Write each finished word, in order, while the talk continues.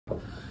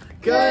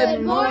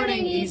Good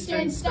morning,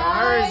 Eastern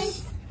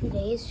Stars.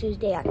 Today is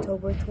Tuesday,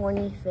 October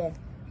 25th,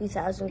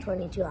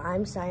 2022.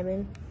 I'm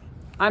Simon.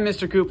 I'm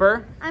Mr.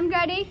 Cooper. I'm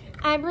Grady.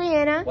 I'm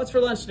Brianna. What's for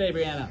lunch today,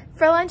 Brianna?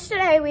 For lunch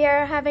today, we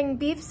are having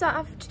beef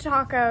soft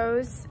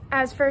tacos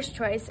as first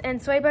choice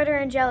and soy butter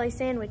and jelly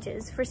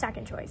sandwiches for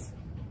second choice.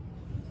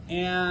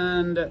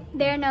 And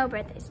there are no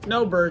birthdays.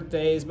 No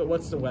birthdays, but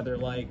what's the weather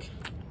like?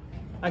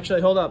 Actually,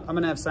 hold up. I'm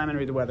going to have Simon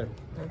read the weather.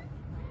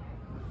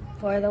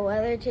 For the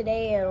weather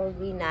today, it'll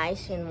be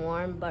nice and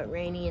warm, but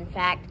rainy. In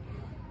fact,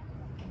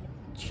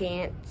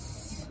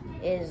 chance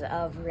is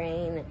of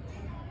rain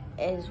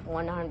is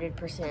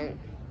 100%.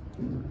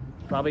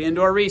 Probably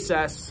indoor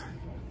recess.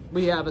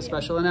 We have a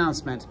special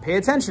announcement. Pay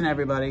attention,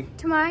 everybody.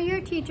 Tomorrow,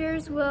 your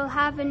teachers will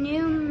have a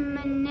new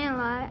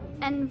manila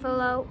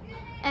envelope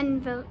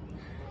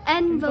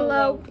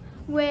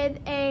with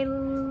a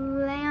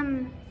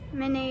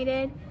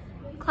laminated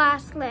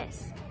class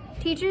list.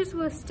 Teachers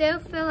will still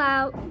fill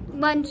out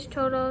lunch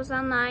totals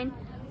online,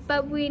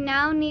 but we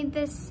now need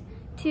this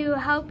to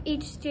help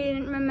each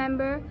student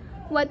remember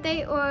what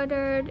they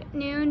ordered.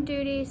 Noon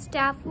duty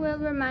staff will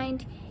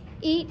remind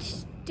each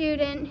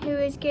student who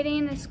is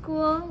getting a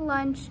school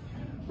lunch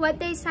what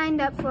they signed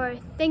up for.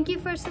 Thank you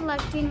for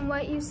selecting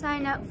what you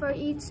sign up for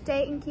each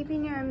day and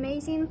keeping your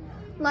amazing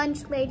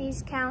lunch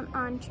ladies count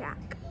on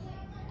track.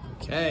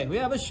 Okay, we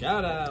have a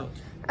shout out.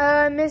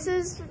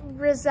 Mrs.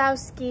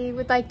 Rizowski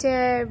would like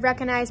to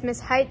recognize Miss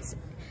Heights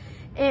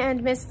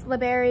and Miss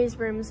LeBerry's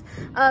rooms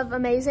of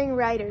amazing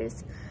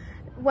writers.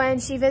 When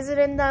she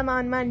visited them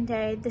on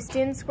Monday, the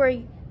students were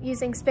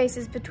using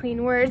spaces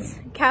between words,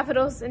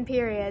 capitals, and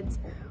periods.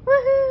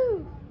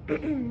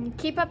 Woohoo!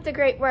 Keep up the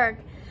great work.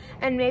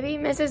 And maybe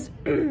Mrs.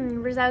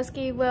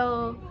 Rizowski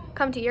will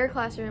come to your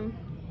classroom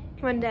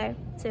one day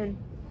soon.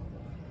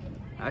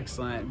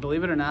 Excellent.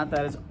 Believe it or not,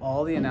 that is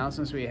all the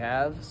announcements we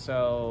have.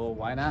 So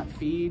why not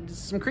feed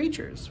some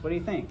creatures? What do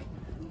you think?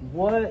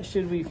 What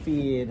should we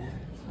feed?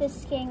 The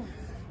skink.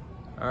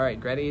 All right,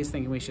 Grady is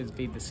thinking we should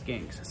feed the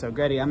skinks. So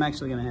Grady, I'm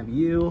actually gonna have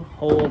you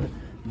hold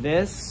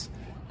this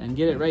and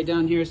get it right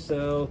down here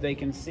so they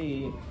can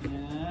see.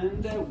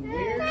 And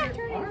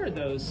where are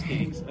those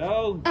skinks?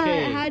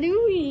 Okay. How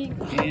do we?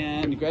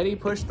 And Grady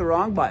pushed the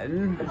wrong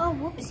button. Oh,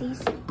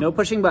 whoopsies. No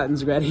pushing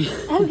buttons, Grady.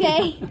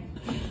 Okay.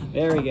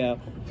 There we go.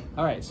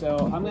 All right,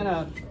 so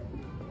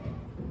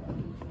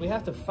we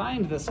have to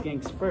find the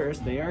skinks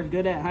first. They are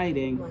good at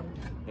hiding.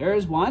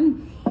 There's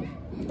one.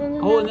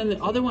 Oh, and then the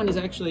other one is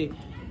actually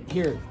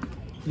here.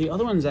 The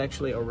other one's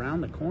actually around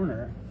the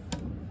corner.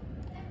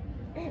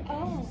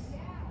 Oh.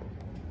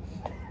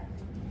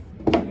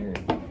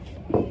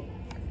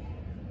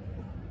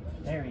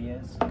 There he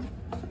is.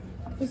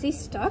 Is he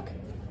stuck?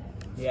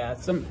 Yeah,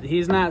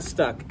 he's not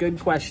stuck.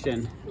 Good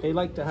question. They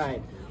like to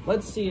hide.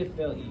 Let's see if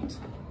they'll eat.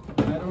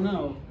 I don't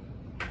know.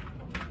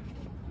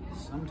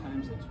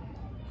 Sometimes it's...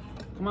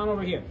 Come on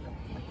over here.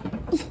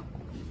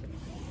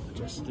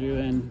 Just threw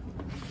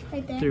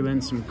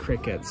in some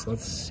crickets.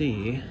 Let's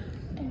see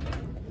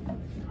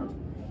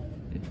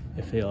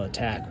if he'll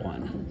attack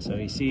one. So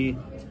you see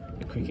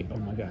the cricket, oh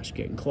my gosh,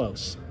 getting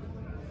close.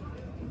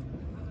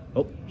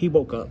 Oh, he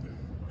woke up.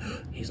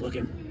 He's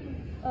looking.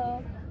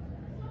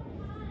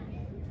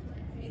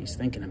 He's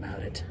thinking about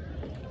it.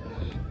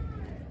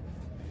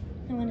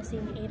 I want to see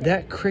him eat it.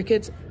 That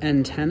cricket's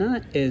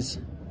antenna is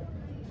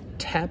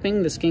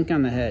tapping the skink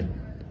on the head.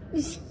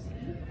 The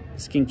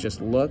skink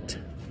just looked,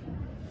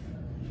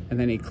 and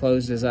then he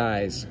closed his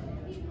eyes.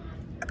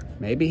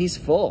 Maybe he's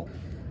full.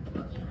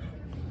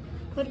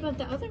 What about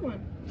the other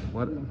one?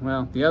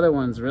 Well, the other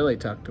one's really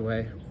tucked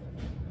away.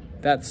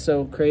 That's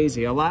so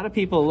crazy. A lot of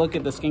people look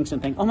at the skinks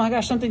and think, oh my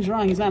gosh, something's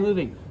wrong, he's not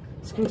moving.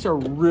 Skinks are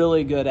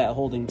really good at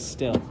holding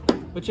still,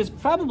 which is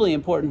probably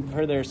important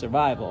for their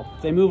survival.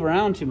 If they move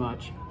around too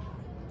much,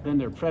 then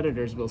their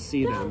predators will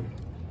see them.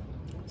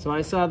 So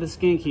I saw the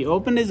skink, he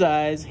opened his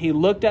eyes, he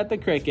looked at the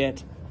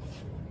cricket,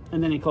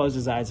 and then he closed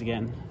his eyes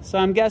again. So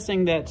I'm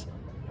guessing that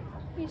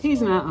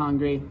he's not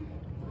hungry.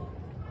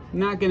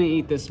 Not gonna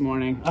eat this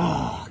morning.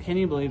 Oh, can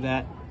you believe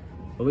that?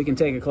 But we can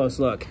take a close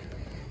look.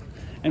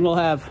 And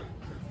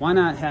why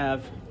not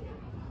have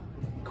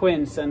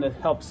Quinn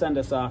help send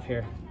us off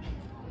here?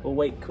 We'll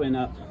wake Quinn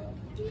up.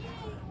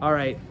 All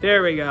right,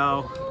 there we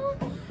go.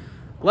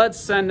 Let's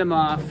send him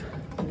off.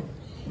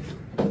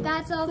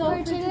 That's all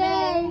for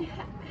today.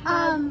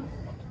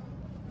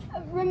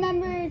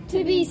 Remember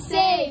to be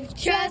safe,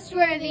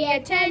 trustworthy,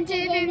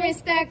 attentive, and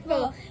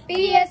respectful.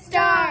 Be a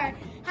star.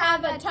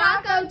 Have a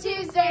Taco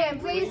Tuesday, and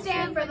please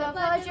stand for the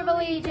Pledge of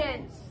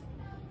Allegiance.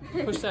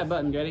 Push that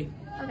button, Grady.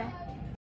 Okay.